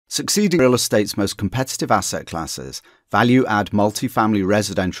succeeding in real estate's most competitive asset classes, value-add multifamily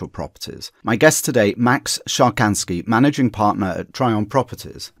residential properties. My guest today, Max Sharkansky, managing partner at Trion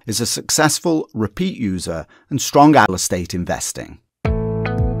Properties, is a successful repeat user and strong real estate investing.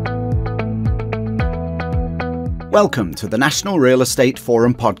 Welcome to the National Real Estate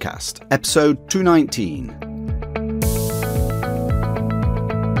Forum podcast, episode 219.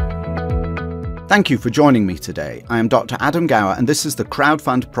 Thank you for joining me today. I am Dr. Adam Gower, and this is the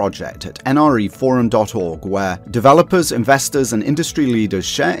Crowdfund project at nreforum.org, where developers, investors, and industry leaders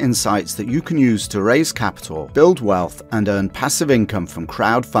share insights that you can use to raise capital, build wealth, and earn passive income from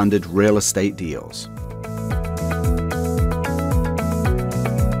crowd-funded real estate deals.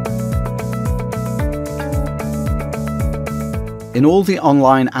 In all the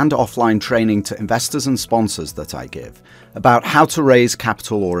online and offline training to investors and sponsors that I give about how to raise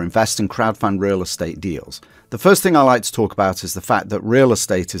capital or invest in crowdfund real estate deals, the first thing I like to talk about is the fact that real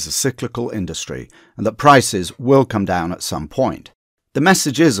estate is a cyclical industry and that prices will come down at some point. The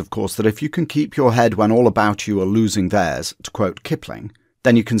message is, of course, that if you can keep your head when all about you are losing theirs, to quote Kipling,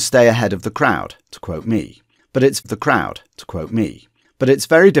 then you can stay ahead of the crowd, to quote me. But it's the crowd, to quote me. But it's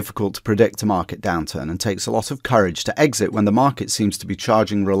very difficult to predict a market downturn and takes a lot of courage to exit when the market seems to be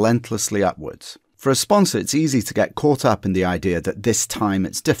charging relentlessly upwards. For a sponsor, it's easy to get caught up in the idea that this time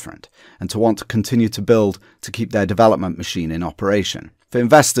it's different and to want to continue to build to keep their development machine in operation. For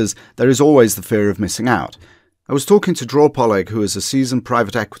investors, there is always the fear of missing out. I was talking to Dror Poleg, who is a seasoned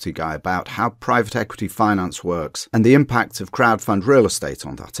private equity guy, about how private equity finance works and the impact of crowdfund real estate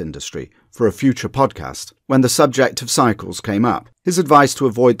on that industry for a future podcast, when the subject of cycles came up. His advice to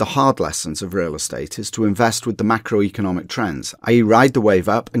avoid the hard lessons of real estate is to invest with the macroeconomic trends, i.e. ride the wave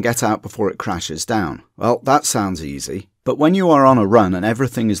up and get out before it crashes down. Well, that sounds easy. But when you are on a run and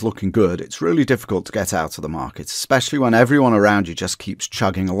everything is looking good, it's really difficult to get out of the market, especially when everyone around you just keeps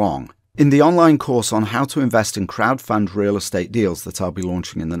chugging along. In the online course on how to invest in crowdfund real estate deals that I'll be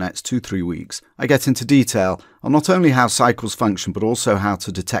launching in the next 2-3 weeks, I get into detail on not only how cycles function, but also how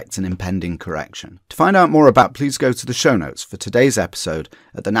to detect an impending correction. To find out more about, please go to the show notes for today's episode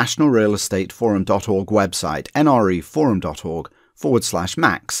at the nationalrealestateforum.org website,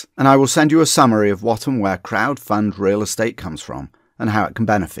 nreforum.org/Max, and I will send you a summary of what and where crowdfund real estate comes from and how it can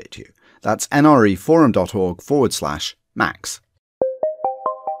benefit you. That's nreforum.org/Max.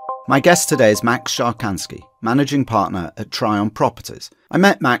 My guest today is Max Sharkansky, managing partner at Trion Properties. I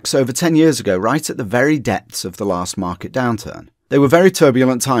met Max over 10 years ago, right at the very depths of the last market downturn. They were very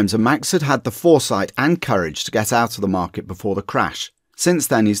turbulent times, and Max had the foresight and courage to get out of the market before the crash. Since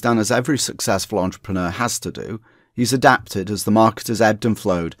then, he's done as every successful entrepreneur has to do. He's adapted as the market has ebbed and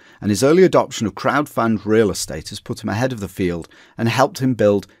flowed, and his early adoption of crowdfund real estate has put him ahead of the field and helped him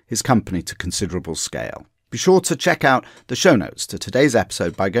build his company to considerable scale. Be sure to check out the show notes to today's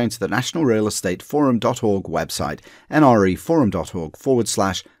episode by going to the nationalrealestateforum.org website,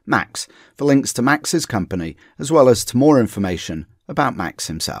 nreforum.org/Max, for links to Max's company, as well as to more information about Max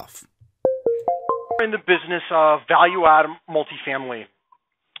himself. We're in the business of value-add multifamily.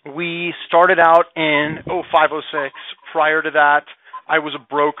 We started out in 05-06. Prior to that, I was a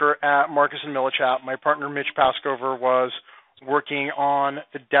broker at Marcus & Millichap. My partner, Mitch Pascover, was working on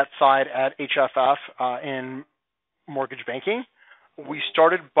the debt side at HFF in mortgage banking. We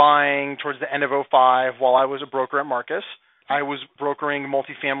started buying towards the end of 05 while I was a broker at Marcus. I was brokering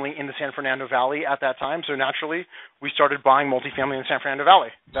multifamily in the San Fernando Valley at that time, so naturally we started buying multifamily in the San Fernando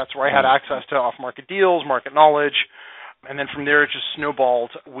Valley. That's where I had access to off-market deals, market knowledge, and then from there it just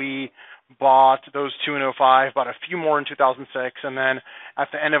snowballed. We bought those two in 05, bought a few more in 2006, and then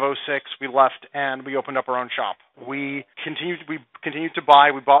at the end of 06, we left and we opened up our own shop. We continued to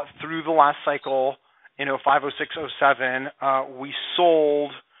buy. We bought through the last cycle in 05, 06, 07. We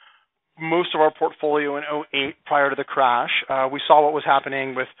sold most of our portfolio in 08 prior to the crash. We saw what was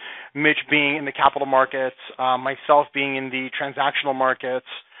happening with Mitch being in the capital markets, myself being in the transactional markets,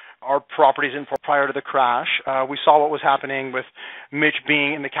 our properties in prior to the crash. We saw what was happening with Mitch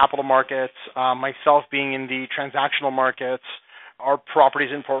being in the capital markets, myself being in the transactional markets. Our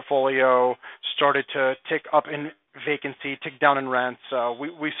properties in portfolio started to tick up in vacancy, tick down in rents.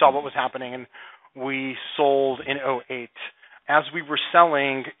 We saw what was happening, and we sold in 08. As we were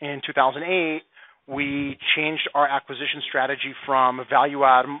selling in 2008, we changed our acquisition strategy from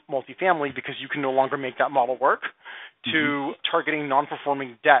value-add multifamily, because you can no longer make that model work, to targeting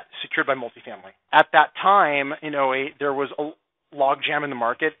non-performing debt secured by multifamily. At that time, in 08, there was a logjam in the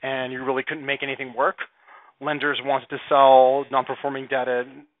market, and you really couldn't make anything work. Lenders wanted to sell non-performing debt at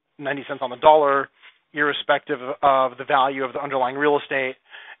 90 cents on the dollar, irrespective of the value of the underlying real estate.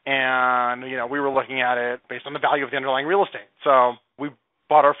 And, we were looking at it based on the value of the underlying real estate. So we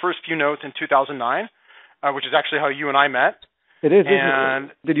bought our first few notes in 2009, which is actually how you and I met. It is, isn't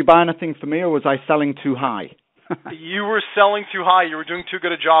it? Did you buy anything for me, or was I selling too high? You were selling too high. You were doing too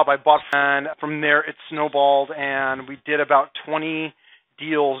good a job. I bought, and from there it snowballed, and we did about 20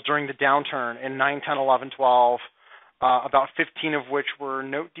 deals during the downturn in 9, 10, 11, 12, about 15 of which were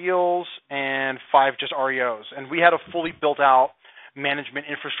note deals and 5 just REOs. And we had a fully built-out management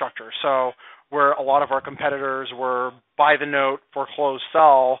infrastructure. So where a lot of our competitors were buy the note, foreclose,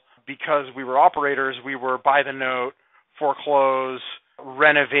 sell, because we were operators, we were buy the note, foreclose,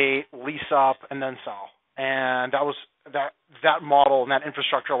 renovate, lease up, and then sell. And that was that model and that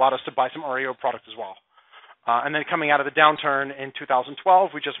infrastructure allowed us to buy some REO product as well. And then coming out of the downturn in 2012,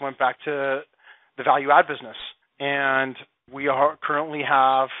 we just went back to the value add business. And we currently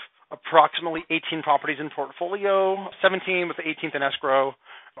have approximately 18 properties in portfolio, 17 with the 18th in escrow.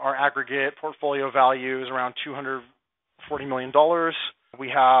 Our aggregate portfolio value is around $240 million. We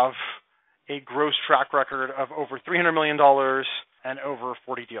have a gross track record of over $300 million and over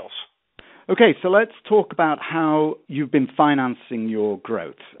 40 deals. Okay, so let's talk about how you've been financing your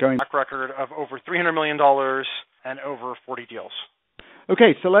growth. Track record of over $300 million and over 40 deals.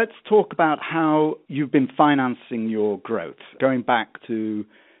 Okay, so let's talk about how you've been financing your growth, going back to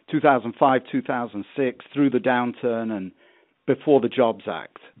 2005, 2006, through the downturn and before the Jobs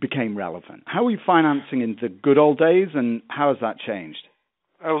Act became relevant. How were you financing in the good old days, and how has that changed?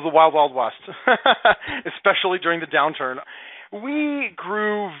 It was the wild, wild west, especially during the downturn. We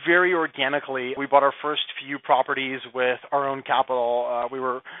grew very organically. We bought our first few properties with our own capital. We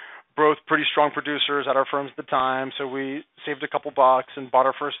were both pretty strong producers at our firms at the time, so we saved a couple bucks and bought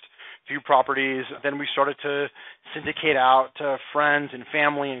our first few properties. Then we started to syndicate out to friends and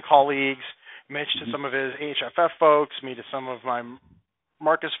family and colleagues, Mitch to some of his HFF folks, me to some of my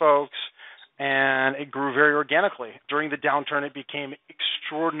Marcus folks, and it grew very organically. During the downturn, it became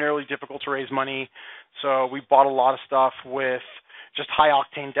extraordinarily difficult to raise money, so we bought a lot of stuff with just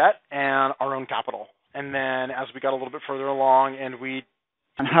high-octane debt and our own capital. And then as we got a little bit further along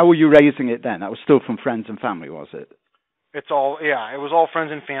And how were you raising it then? That was still from friends and family, was it? It was all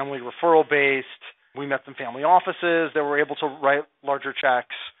friends and family, referral-based. We met some family offices that were able to write larger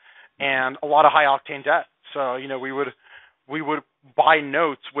checks and a lot of high-octane debt. So, we would buy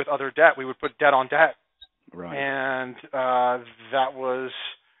notes with other debt. We would put debt on debt. Right. And that was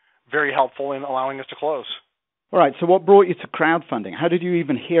very helpful in allowing us to close. All right, so what brought you to crowdfunding? How did you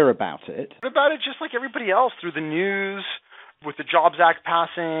even hear about it? About it just like everybody else, through the news, with the Jobs Act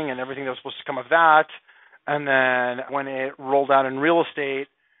passing and everything that was supposed to come of that. And then when it rolled out in real estate,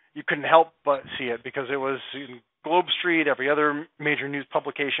 you couldn't help but see it because it was in Globe Street, every other major news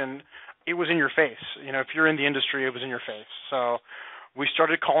publication. It was in your face. If you're in the industry, it was in your face. So we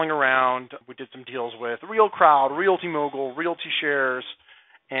started calling around. We did some deals with GowerCrowd, Realty Mogul, Realty Shares,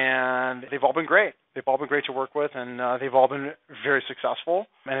 and they've all been great. They've all been great to work with, and they've all been very successful.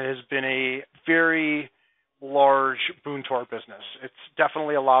 And it has been a very large boon to our business. It's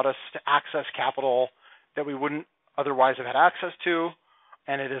definitely allowed us to access capital that we wouldn't otherwise have had access to,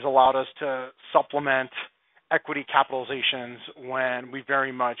 and it has allowed us to supplement equity capitalizations when we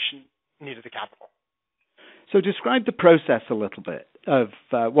very much needed the capital. So describe the process a little bit of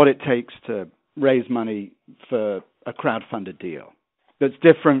what it takes to raise money for a crowdfunded deal that's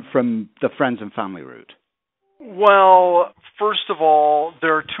different from the friends and family route. Well, first of all,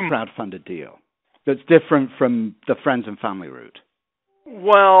 there are two crowdfunded deal that's different from the friends and family route.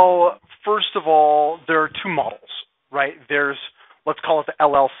 Well, first of all, there are two models, right? There's, let's call it the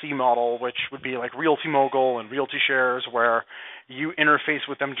LLC model, which would be like Realty Mogul and Realty Shares, where you interface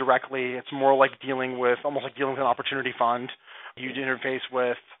with them directly. It's more like almost like dealing with an opportunity fund. You'd interface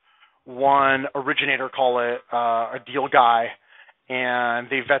with one originator, call it a deal guy, and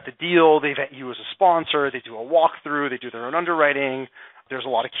they vet the deal. They vet you as a sponsor. They do a walkthrough. They do their own underwriting. There's a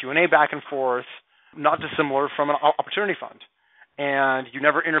lot of Q&A back and forth, not dissimilar from an opportunity fund. And you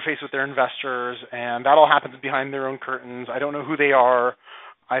never interface with their investors, and that all happens behind their own curtains. I don't know who they are.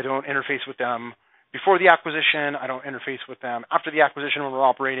 I don't interface with them before the acquisition. I don't interface with them after the acquisition when we're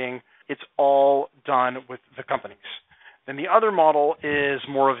operating. It's all done with the companies. Then the other model is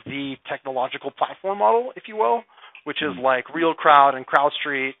more of the technological platform model, if you will, which is like GowerCrowd and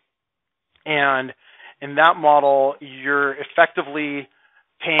CrowdStreet. And in that model, you're effectively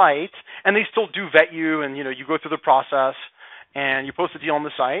paying, and they still do vet you, and you go through the process. And you post a deal on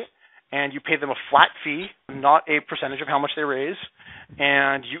the site, and you pay them a flat fee, not a percentage of how much they raise,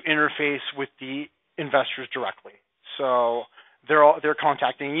 and you interface with the investors directly. So they're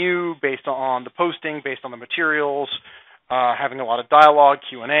contacting you based on the posting, based on the materials, having a lot of dialogue,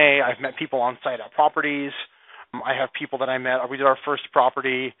 Q&A. I've met people on site at properties. I have people that I met. We did our first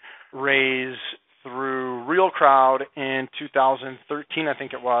property raise through GowerCrowd in 2013, I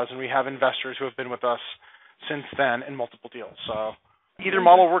think it was, and we have investors who have been with us since then in multiple deals. So either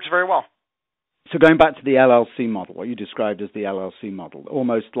model works very well. So going back to the LLC model, what you described as the LLC model,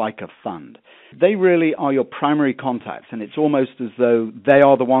 almost like a fund, they really are your primary contacts, and it's almost as though they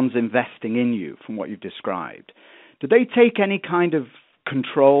are the ones investing in you from what you've described. Do they take any kind of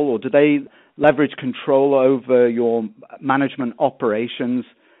control, or do they leverage control over your management operations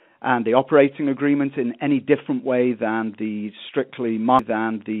and the operating agreement in any different way than the strictly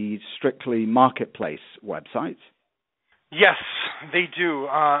marketplace websites? Yes, they do,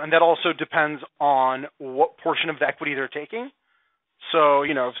 and that also depends on what portion of the equity they're taking. So,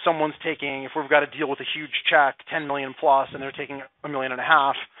 if someone's if we've got a deal with a huge check, 10 million plus, and they're taking $1.5 million,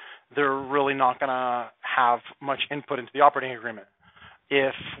 they're really not going to have much input into the operating agreement.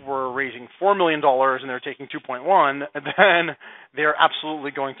 If we're raising $4 million and they're taking 2.1, then they're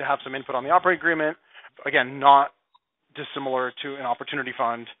absolutely going to have some input on the operating agreement. Again, not dissimilar to an opportunity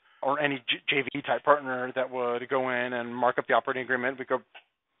fund or any JV type partner that would go in and mark up the operating agreement. We go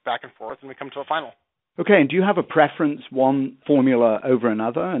back and forth and we come to a final. Okay, and do you have a preference, one formula over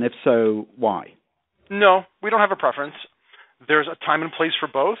another? And if so, why? No, we don't have a preference. There's a time and place for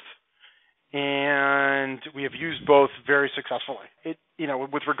both, and we have used both very successfully.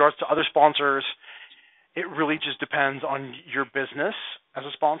 With regards to other sponsors, it really just depends on your business as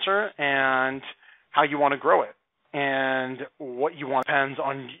a sponsor and how you want to grow it. And what you want depends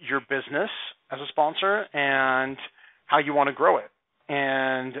on your business as a sponsor and how you want to grow it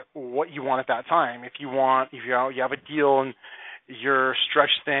and what you want at that time. If you have a deal and you're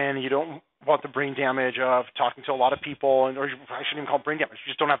stretched thin, you don't want the brain damage of talking to a lot of people, or I shouldn't even call it brain damage,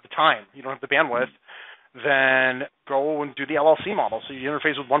 you just don't have the time, you don't have the bandwidth, then go and do the LLC model. So you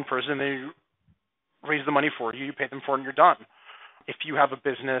interface with one person, they raise the money for you, you pay them for it, and you're done. If you have a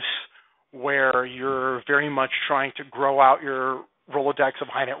business where you're very much trying to grow out your Rolodex of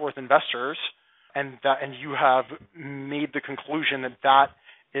high net worth investors, and you have made the conclusion that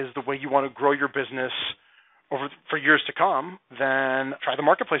is the way you want to grow your business for years to come, then try the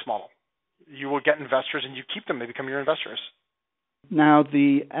marketplace model. You will get investors and you keep them. They become your investors. Now,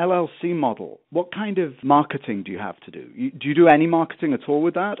 the LLC model, what kind of marketing do you have to do? Do you do any marketing at all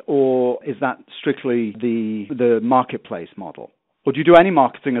with that, or is that strictly the marketplace model? Or do you do any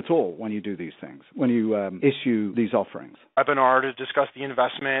marketing at all when you do these things, when you issue these offerings? Webinar to discuss the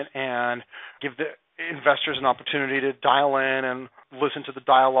investment and give the investors an opportunity to dial in and listen to the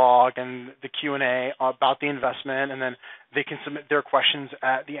dialogue and the Q&A about the investment, and then they can submit their questions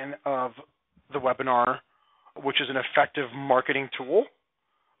at the end of the webinar, which is an effective marketing tool.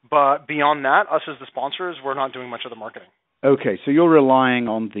 But beyond that, us as the sponsors, we're not doing much of the marketing. Okay, so you're relying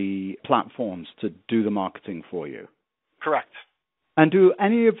on the platforms to do the marketing for you? Correct. And do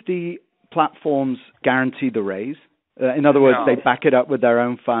any of the platforms guarantee the raise? In other words, No. They back it up with their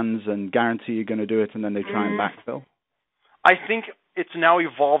own funds and guarantee you're going to do it, and then they try and backfill? I think it's now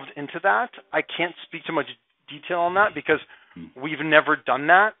evolved into that. I can't speak to much detail on that because we've never done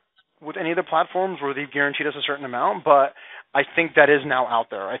that with any of the platforms where they've guaranteed us a certain amount, but I think that is now out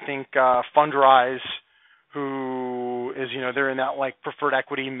there. I think Fundrise, who is, they're in that preferred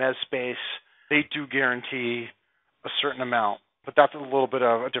equity mezz space, they do guarantee a certain amount, but that's a little bit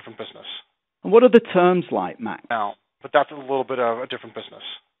of a different business. And what are the terms like, Max? But that's a little bit of a different business.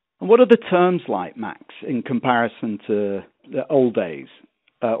 And what are the terms like, Max, in comparison to the old days,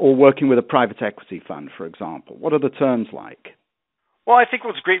 or working with a private equity fund, for example? What are the terms like? Well, I think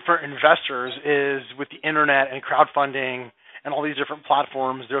what's great for investors is with the internet and crowdfunding and all these different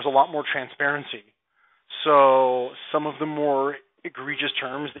platforms, there's a lot more transparency. So some of the more egregious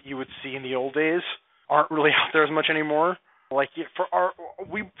terms that you would see in the old days aren't really out there as much anymore.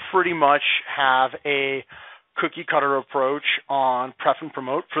 We pretty much have a cookie cutter approach on pref and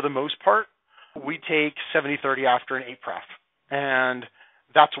promote for the most part. We take 70-30 after an 8 pref, and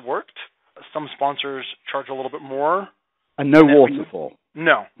that's worked. Some sponsors charge a little bit more. And no waterfall?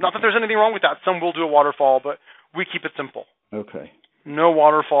 No. Not that there's anything wrong with that. Some will do a waterfall, but we keep it simple. Okay. No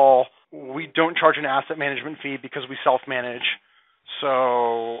waterfall. We don't charge an asset management fee because we self-manage.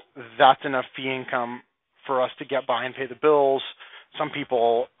 So that's enough fee income for us to get by and pay the bills. Some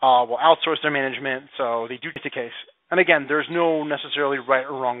people will outsource their management, so they do take the case. And again, there's no necessarily right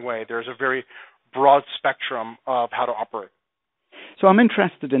or wrong way. There's a very broad spectrum of how to operate. So I'm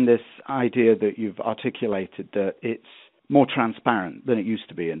interested in this idea that you've articulated, that it's more transparent than it used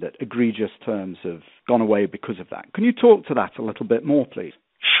to be and that egregious terms have gone away because of that. Can you talk to that a little bit more, please?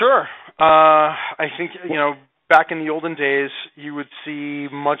 Sure. I think, back in the olden days, you would see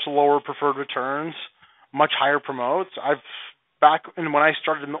much lower preferred returns much higher promotes. Back when I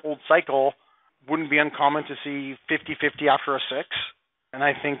started in the old cycle, wouldn't be uncommon to see 50-50 after a 6. And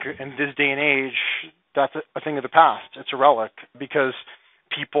I think in this day and age, that's a thing of the past. It's a relic because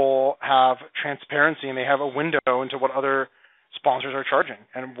people have transparency and they have a window into what other sponsors are charging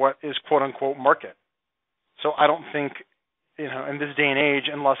and what is quote unquote market. So I don't think, in this day and age,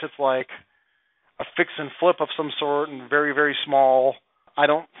 unless it's like a fix and flip of some sort and very, very small, I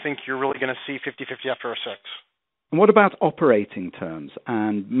don't think you're really going to see 50-50 after a 6. And what about operating terms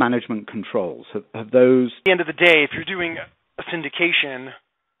and management controls? Have those... At the end of the day, if you're doing a syndication,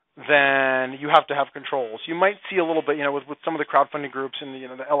 then you have to have controls. You might see a little bit, with some of the crowdfunding groups in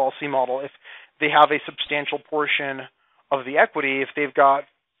the LLC model, if they have a substantial portion of the equity, if they've got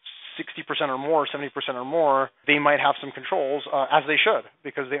 60% or more, 70% or more, they might have some controls, as they should,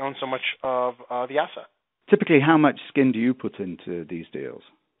 because they own so much of the asset. Typically, how much skin do you put into these deals?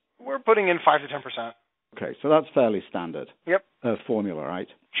 We're putting in 5 to 10%. Okay, so that's fairly standard. Yep. Formula, right?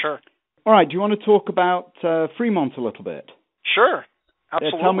 Sure. All right, do you want to talk about Fremont a little bit? Sure,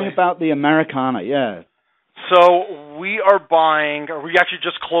 absolutely. Tell me about the Americana, yeah. So we actually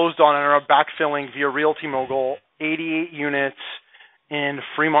just closed on and are backfilling via Realty Mogul 88 units in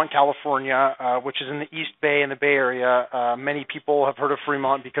Fremont, California, which is in the East Bay in the Bay Area. Many people have heard of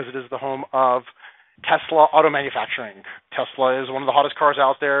Fremont because it is the home of Tesla auto manufacturing. Tesla is one of the hottest cars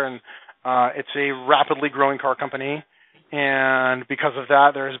out there, and it's a rapidly growing car company. And because of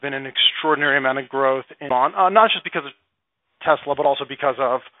that, there has been an extraordinary amount of growth in Fremont, not just because of Tesla, but also because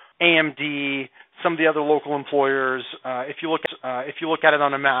of AMD, some of the other local employers. If you look at it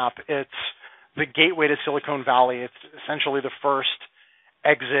on a map, it's the gateway to Silicon Valley. It's essentially the first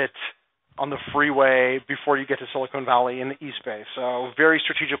exit on the freeway before you get to Silicon Valley in the East Bay. So very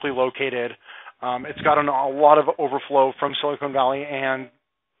strategically located. It's gotten a lot of overflow from Silicon Valley and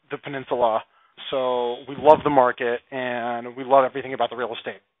the peninsula. So we love the market and we love everything about the real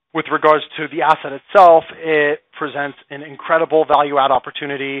estate. With regards to the asset itself, it presents an incredible value-add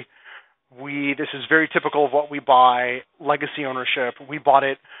opportunity. This is very typical of what we buy, legacy ownership. We bought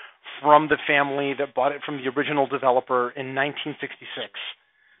it from the family that bought it from the original developer in 1966.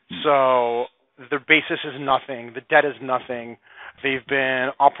 So the basis is nothing. The debt is nothing. They've been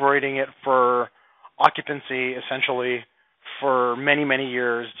operating it for occupancy, essentially, for many, many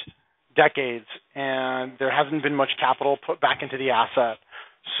years, decades, and there hasn't been much capital put back into the asset.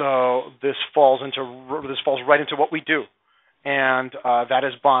 So this falls right into what we do, and that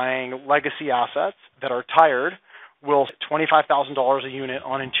is buying legacy assets that are tired. We'll $25,000 a unit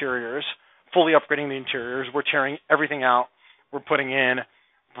on interiors, fully upgrading the interiors. We're tearing everything out. We're putting in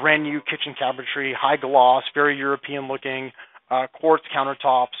brand new kitchen cabinetry, high gloss, very European looking, quartz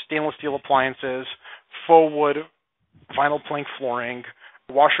countertops, stainless steel appliances, faux wood, vinyl plank flooring,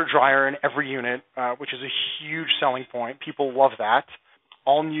 washer dryer in every unit, which is a huge selling point. People love that.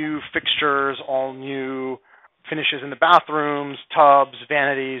 All new fixtures, all new finishes in the bathrooms, tubs,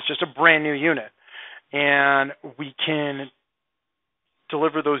 vanities, just a brand new unit. And we can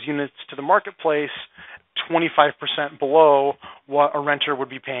deliver those units to the marketplace 25% below what a renter would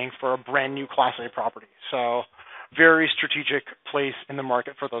be paying for a brand new Class A property. So very strategic place in the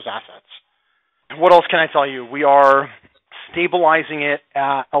market for those assets. What else can I tell you? We are stabilizing it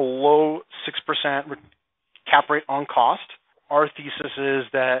at a low 6% cap rate on cost. Our thesis is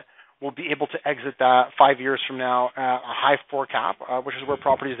that we'll be able to exit that 5 years from now at a high 4 cap, which is where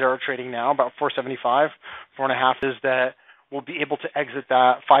properties there are trading now, about 4.75. 4.5 is that we'll be able to exit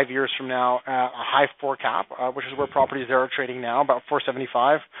that 5 years from now at a high 4 cap, which is where properties there are trading now, about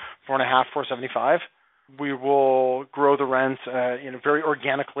 4.75. 4.5, 4.75. We will grow the rents, very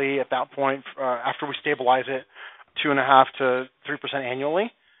organically at that point after we stabilize it, 2.5 to 3%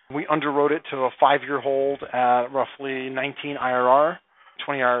 annually. We underwrote it to a 5-year hold at roughly 19 IRR,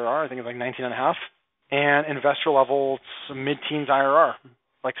 20 IRR, I think it's like 19.5. And investor level, it's mid-teens IRR,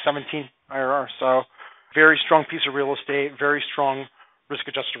 like 17 IRR. So very strong piece of real estate, very strong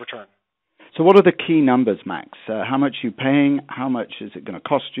risk-adjusted return. So what are the key numbers, Max? How much are you paying? How much is it going to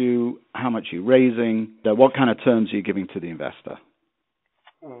cost you? How much are you raising? What kind of terms are you giving to the investor?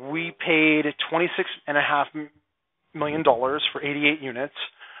 We paid $26.5 million for 88 units.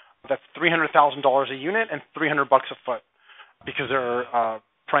 That's $300,000 a unit and $300 a foot, because they're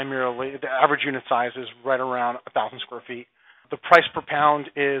primarily, the average unit size is right around 1,000 square feet. The price per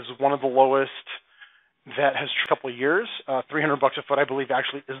pound is one of the lowest that has a couple of years. $300 a foot, I believe,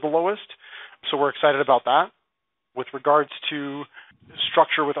 actually is the lowest. So we're excited about that. With regards to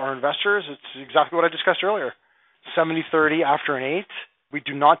structure with our investors, it's exactly what I discussed earlier. 70-30 after an 8. We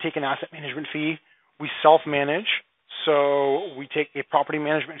do not take an asset management fee. We self-manage. So we take a property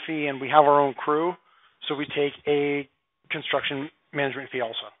management fee, and we have our own crew. So we take a construction management fee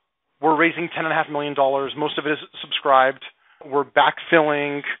also. We're raising $10.5 million. Most of it is subscribed. We're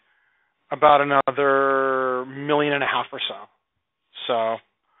backfilling about another $1.5 million or so. So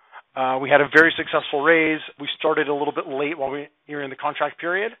we had a very successful raise. We started a little bit late while we were in the contract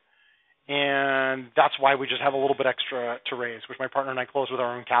period, and that's why we just have a little bit extra to raise, which my partner and I closed with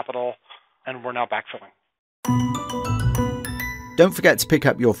our own capital, and we're now backfilling. Don't forget to pick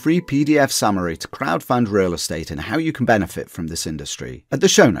up your free PDF summary to crowdfund real estate and how you can benefit from this industry at the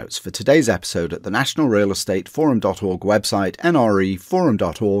show notes for today's episode at the National Real Estate Forum.org website,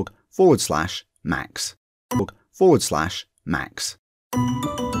 nreforum.org/max.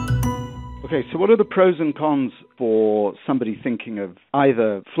 Okay, so what are the pros and cons for somebody thinking of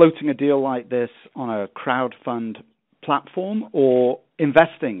either floating a deal like this on a crowdfund platform or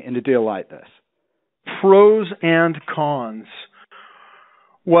investing in a deal like this? Pros and cons.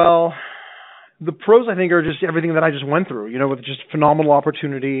 Well, the pros, I think, are just everything that I just went through, with just phenomenal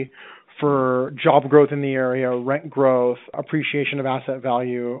opportunity for job growth in the area, rent growth, appreciation of asset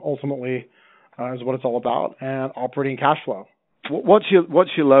value, ultimately, is what it's all about, and operating cash flow. What's your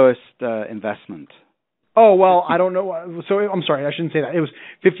lowest investment? Oh, well, I don't know. So I'm sorry, I shouldn't say that. It was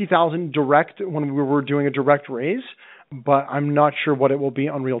 $50,000 direct when we were doing a direct raise, but I'm not sure what it will be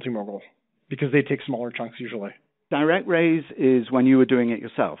on Realty Mogul because they take smaller chunks usually. Direct raise is when you were doing it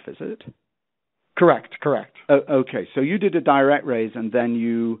yourself, is it? Correct. Okay, so you did a direct raise and then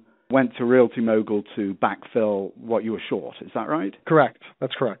you went to Realty Mogul to backfill what you were short, is that right? Correct,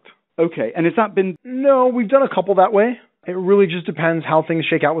 that's correct. Okay, and has that been... No, we've done a couple that way. It really just depends how things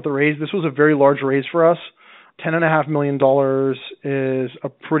shake out with the raise. This was a very large raise for us. $10.5 million is a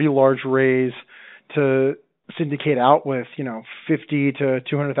pretty large raise to syndicate out with, $50,000 to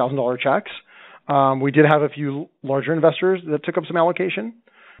 $200,000 checks. We did have a few larger investors that took up some allocation,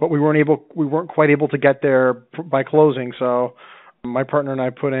 but we weren't quite able to get there by closing. So my partner and I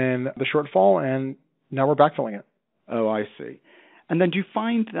put in the shortfall, and now we're backfilling it. Oh, I see. And then do you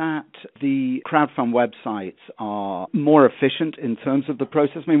find that the crowdfund websites are more efficient in terms of the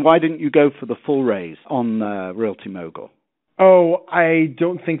process? I mean, why didn't you go for the full raise on Realty Mogul? Oh, I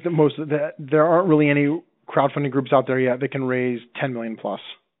don't think that there aren't really any crowdfunding groups out there yet that can raise $10 million plus.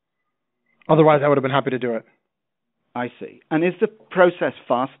 Otherwise, I would have been happy to do it. I see. And is the process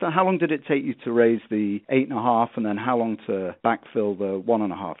faster? How long did it take you to raise the 8.5 and then how long to backfill the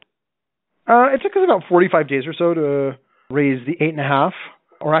 1.5? It took us about 45 days or so to raise the 8.5,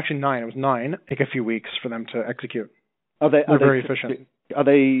 or actually 9. It was 9. Take a few weeks for them to execute. They're very efficient. Are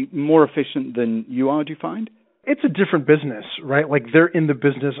they more efficient than you are, do you find? It's a different business, right? Like they're in the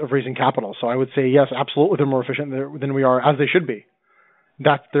business of raising capital. So I would say, yes, absolutely, they're more efficient than we are, as they should be.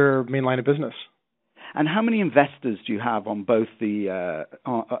 That's their main line of business. And how many investors do you have on both the,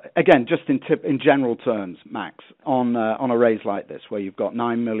 again, just in general terms, Max, on a raise like this, where you've got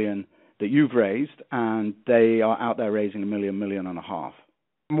 $9 million that you've raised and they are out there raising $1 million, $1.5 million?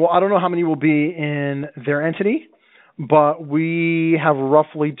 Well, I don't know how many will be in their entity, but we have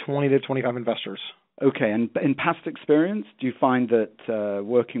roughly 20 to 25 investors. Okay, and in past experience, do you find that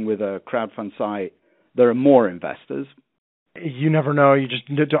working with a crowdfund site, there are more investors? You never know. I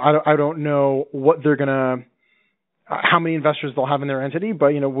don't know what they're how many investors they'll have in their entity,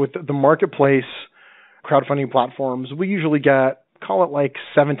 but with the marketplace crowdfunding platforms, we usually get, call it like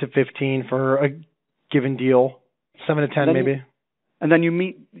 7 to 15 for a given deal, 7 to 10 maybe. And then you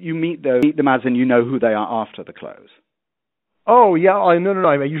meet them as in who they are after the close. Oh yeah, no.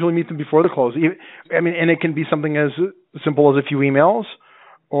 I usually meet them before the close. I mean, and it can be something as simple as a few emails.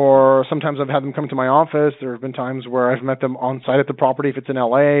 Or sometimes I've had them come to my office. There have been times where I've met them on site at the property if it's in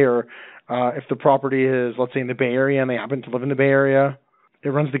LA, or if the property is, let's say, in the Bay Area and they happen to live in the Bay Area. It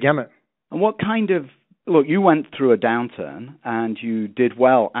runs the gamut. And what kind of, look, you went through a downturn and you did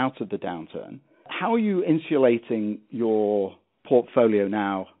well out of the downturn. How are you insulating your portfolio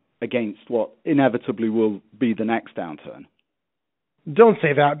now against what inevitably will be the next downturn? Don't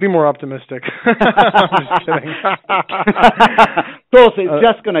say that. Be more optimistic. I'm just kidding. Of course, it's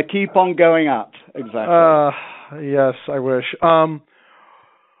just going to keep on going up. Exactly. Yes, I wish. I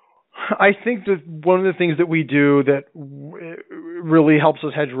think that one of the things that we do that really helps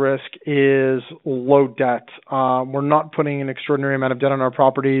us hedge risk is low debt. We're not putting an extraordinary amount of debt on our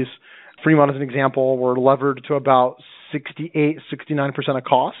properties. Fremont, as an example, we're levered to about 69% of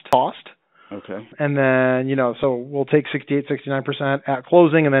cost. Okay. And then, so we'll take 69% at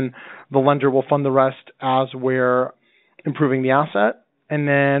closing, and then the lender will fund the rest as we're improving the asset. And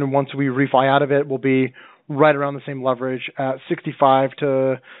then once we refi out of it, we'll be right around the same leverage at 65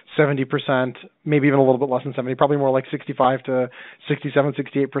 to 70%, maybe even a little bit less than 70, probably more like 65 to 67,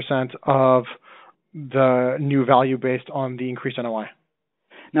 68% of the new value based on the increased NOI.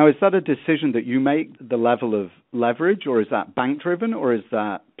 Now, is that a decision that you make, the level of leverage, or is that bank-driven, or is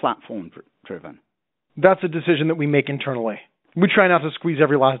that platform-driven? That's a decision that we make internally. We try not to squeeze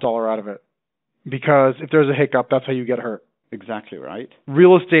every last dollar out of it, because if there's a hiccup, that's how you get hurt. Exactly right.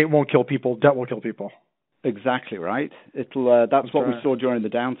 Real estate won't kill people. Debt will kill people. Exactly right. That's what right. we saw during the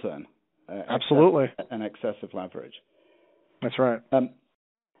downturn. Absolutely. An excessive leverage. That's right. Do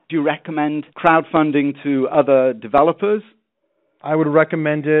you recommend crowdfunding to other developers? I would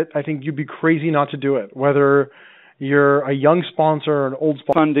recommend it. I think you'd be crazy not to do it. Whether you're a young sponsor or an old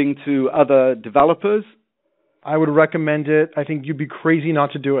sponsor. Funding to other developers? I would recommend it. I think you'd be crazy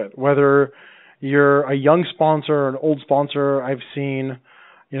not to do it. Whether you're a young sponsor or an old sponsor, I've seen,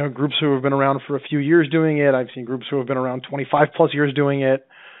 groups who have been around for a few years doing it. I've seen groups who have been around 25 plus years doing it.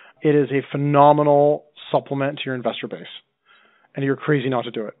 It is a phenomenal supplement to your investor base, and you're crazy not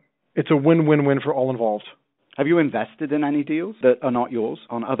to do it. It's a win-win-win for all involved. Have you invested in any deals that are not yours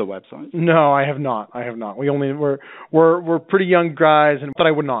on other websites? No, I have not. We're pretty young guys, but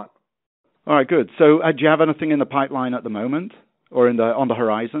I would not. All right, good. So, do you have anything in the pipeline at the moment, or on the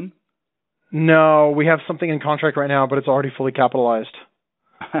horizon? No, we have something in contract right now, but it's already fully capitalized.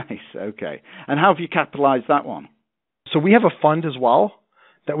 Nice. Okay. And how have you capitalized that one? So we have a fund as well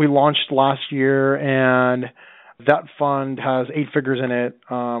that we launched last year, and that fund has 8 figures in it.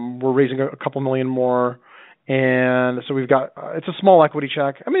 We're raising a couple million more. And so we've got, it's a small equity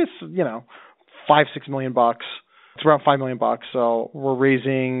check. I mean, it's, $5-6 million bucks. It's around $5 million bucks. So we're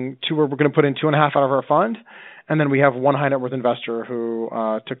raising we're going to put in 2.5 out of our fund. And then we have one high net worth investor who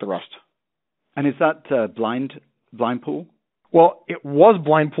took the rest. And is that blind pool? Well, it was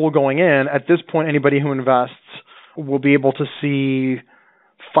blind pool going in. At this point, anybody who invests will be able to see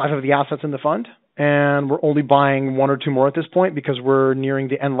 5 of the assets in the fund. And we're only buying 1 or 2 more at this point because we're nearing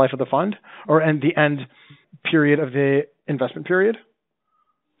the end life of the fund or the end period of the investment period.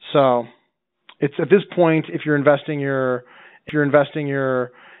 So it's at this point, if you're investing, you're investing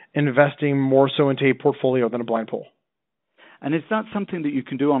more so into a portfolio than a blind pool. And is that something that you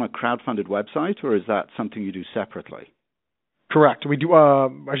can do on a crowdfunded website, or is that something you do separately? Correct. We do.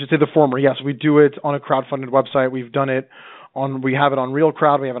 I should say the former. Yes, we do it on a crowdfunded website. We have it on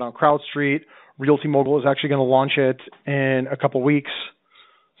RealCrowd. We have it on CrowdStreet. Realty Mogul is actually going to launch it in a couple weeks.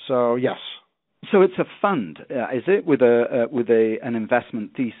 So yes. So it's a fund, is it, with an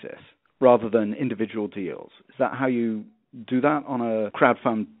investment thesis rather than individual deals? Is that how you do that on a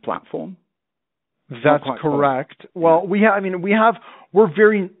crowdfund platform? That's correct. Well, we're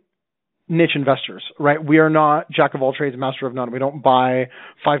very niche investors, right? We are not jack of all trades, master of none. We don't buy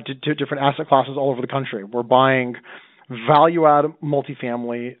 5 different asset classes all over the country. We're buying value-add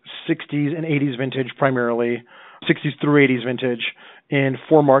multifamily, 60s and 80s vintage primarily, 60s through 80s vintage in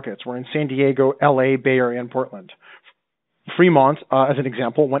 4 markets. We're in San Diego, LA, Bay Area, and Portland. Fremont, as an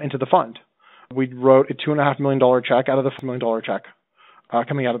example, went into the fund. We wrote a $2.5 million check out of the $1 million check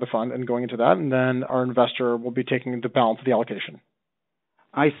coming out of the fund and going into that, and then our investor will be taking the balance of the allocation.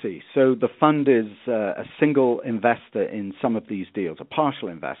 I see. So the fund is a single investor in some of these deals, a partial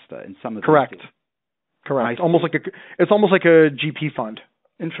investor in some of these deals. Correct. It's almost like a GP fund.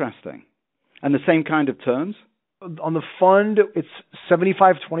 Interesting. And the same kind of terms? On the fund, it's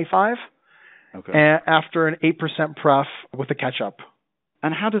 75-25. Okay. After an 8% pref with a catch-up.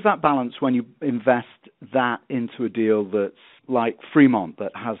 And how does that balance when you invest that into a deal that's like Fremont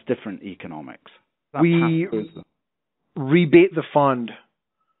that has different economics? We rebate the fund.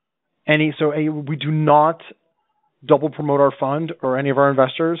 We do not double promote our fund or any of our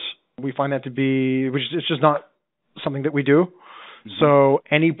investors. We find that to be, it's just not something that we do. Mm-hmm. So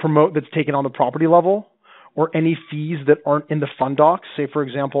any promote that's taken on the property level or any fees that aren't in the fund docs, say for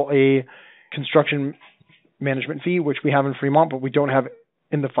example, a construction management fee, which we have in Fremont, but we don't have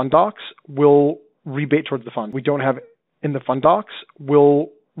in the fund docs, will rebate towards the fund. We don't have in the fund docs,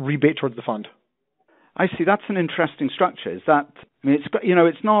 will rebate towards the fund. I see. That's an interesting structure. Is that,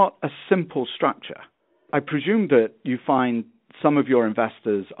 it's not a simple structure. I presume that you find some of your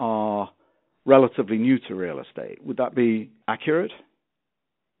investors are relatively new to real estate. Would that be accurate?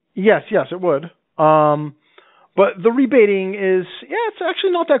 Yes, it would. But the rebating is, it's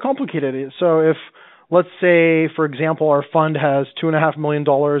actually not that complicated. So if, let's say, for example, our fund has $2.5 million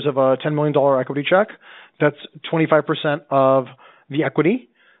of a $10 million equity check, that's 25% of the equity.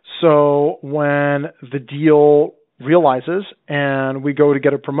 So when the deal realizes and we go to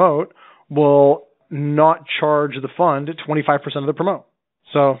get a promote, we'll not charge the fund 25% of the promote.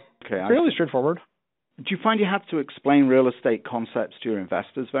 So fairly straightforward. Do you find you have to explain real estate concepts to your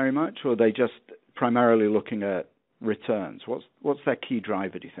investors very much, or are they just primarily looking at returns? What's their key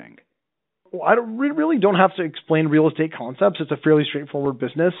driver, do you think? Well, I really don't have to explain real estate concepts. It's a fairly straightforward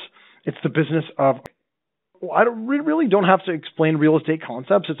business. It's the business of. Well, I really don't have to explain real estate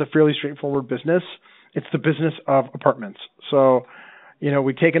concepts. It's a fairly straightforward business. It's the business of apartments. So,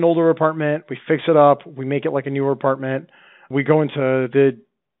 we take an older apartment, we fix it up, we make it like a newer apartment. We go into the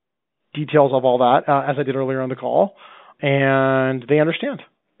details of all that, as I did earlier on the call, and they understand.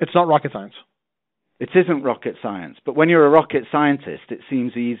 It's not rocket science. It isn't rocket science, but when you're a rocket scientist, it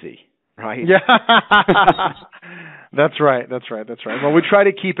seems easy, right? Yeah. That's right. Well, we try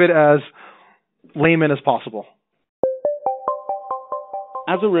to keep it as layman as possible.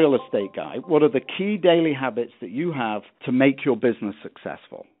 As a real estate guy, what are the key daily habits that you have to make your business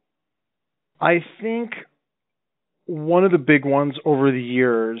successful? I think one of the big ones over the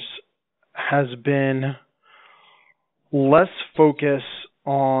years has been less focus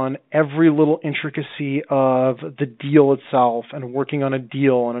on every little intricacy of the deal itself and working on a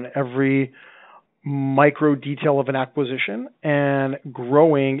deal and on every micro detail of an acquisition, and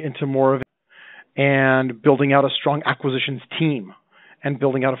growing into more of it and building out a strong acquisitions team and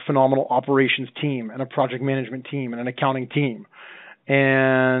building out a phenomenal operations team and a project management team and an accounting team.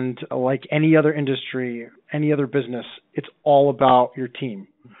 And like any other industry, any other business, it's all about your team.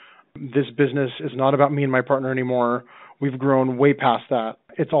 This business is not about me and my partner anymore. We've grown way past that.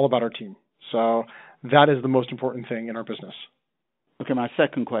 It's all about our team. So that is the most important thing in our business. Okay, my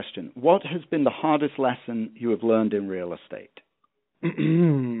second question. What has been the hardest lesson you have learned in real estate?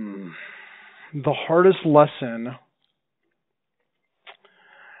 The hardest lesson,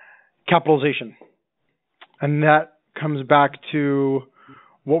 capitalization. And that comes back to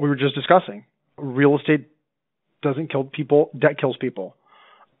what we were just discussing. Real estate doesn't kill people, debt kills people.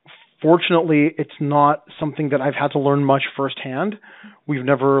 Fortunately, it's not something that I've had to learn much firsthand. We've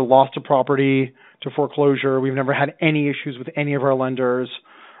never lost a property to foreclosure. We've never had any issues with any of our lenders.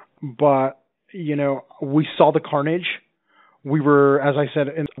 But, we saw the carnage. We were, as I said,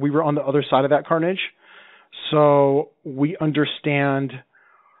 we were on the other side of that carnage. So we understand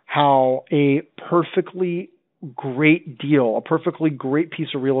how a perfectly great deal, a perfectly great piece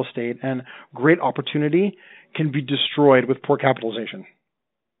of real estate and great opportunity can be destroyed with poor capitalization.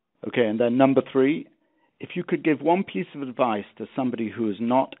 Okay, and then number 3, if you could give one piece of advice to somebody who has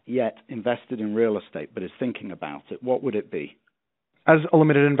not yet invested in real estate but is thinking about it, what would it be? As a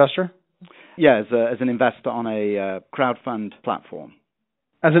limited investor? Yeah, as an investor on a crowdfund platform.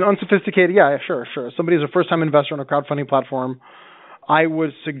 As an unsophisticated, yeah, sure. Somebody who's a first-time investor on a crowdfunding platform, I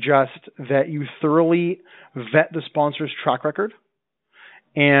would suggest that you thoroughly vet the sponsor's track record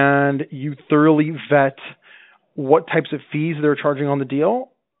and you thoroughly vet what types of fees they're charging on the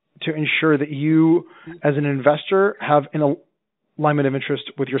deal to ensure that you, as an investor, have an alignment of interest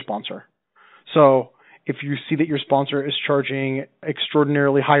with your sponsor. So if you see that your sponsor is charging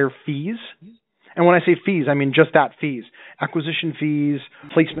extraordinarily higher fees, and when I say fees, I mean just that fees, acquisition fees,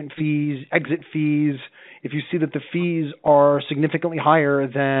 placement fees, exit fees. If you see that the fees are significantly higher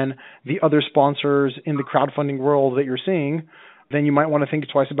than the other sponsors in the crowdfunding world that you're seeing, then you might want to think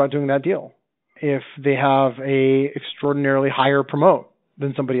twice about doing that deal. If they have a extraordinarily higher promote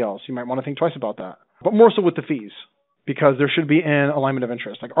than somebody else, you might want to think twice about that. But more so with the fees, because there should be an alignment of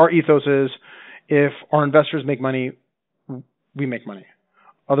interest. Like our ethos is, if our investors make money, we make money.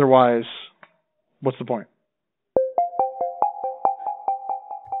 Otherwise, what's the point?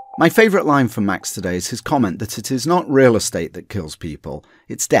 My favourite line from Max today is his comment that it is not real estate that kills people,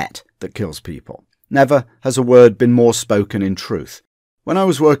 it's debt that kills people. Never has a word been more spoken in truth. When I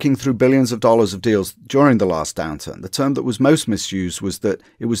was working through billions of dollars of deals during the last downturn, the term that was most misused was that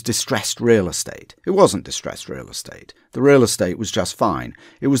it was distressed real estate. It wasn't distressed real estate. The real estate was just fine.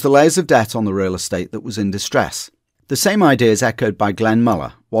 It was the layers of debt on the real estate that was in distress. The same idea is echoed by Glenn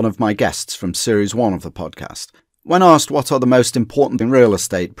Muller, one of my guests from Series 1 of the podcast. When asked what are the most important in real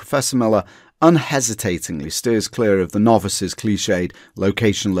estate, Professor Muller unhesitatingly steers clear of the novice's cliched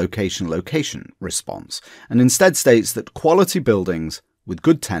location, location, location response, and instead states that quality buildings with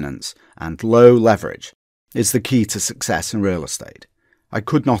good tenants and low leverage is the key to success in real estate. I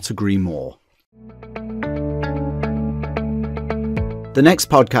could not agree more. The next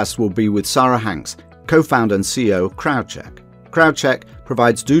podcast will be with Sarah Hanks, co-founder and CEO of CrowdCheck. CrowdCheck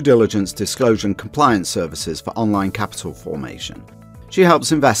provides due diligence, disclosure and compliance services for online capital formation. She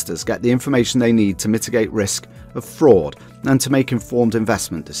helps investors get the information they need to mitigate risk of fraud and to make informed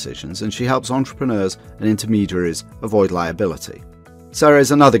investment decisions, and she helps entrepreneurs and intermediaries avoid liability. Sarah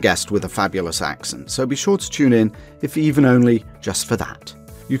is another guest with a fabulous accent, so be sure to tune in, if even only just for that.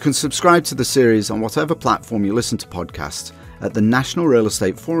 You can subscribe to the series on whatever platform you listen to podcasts, at the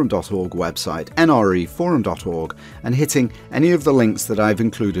nationalrealestateforum.org website, nreforum.org, and hitting any of the links that I've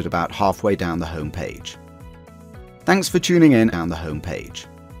included about halfway down the homepage. Thanks for tuning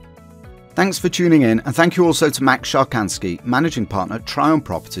in and thank you also to Max Sharkansky, Managing Partner at Trion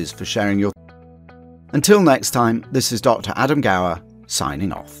Properties, for sharing your... Until next time, this is Dr. Adam Gower,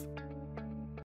 signing off.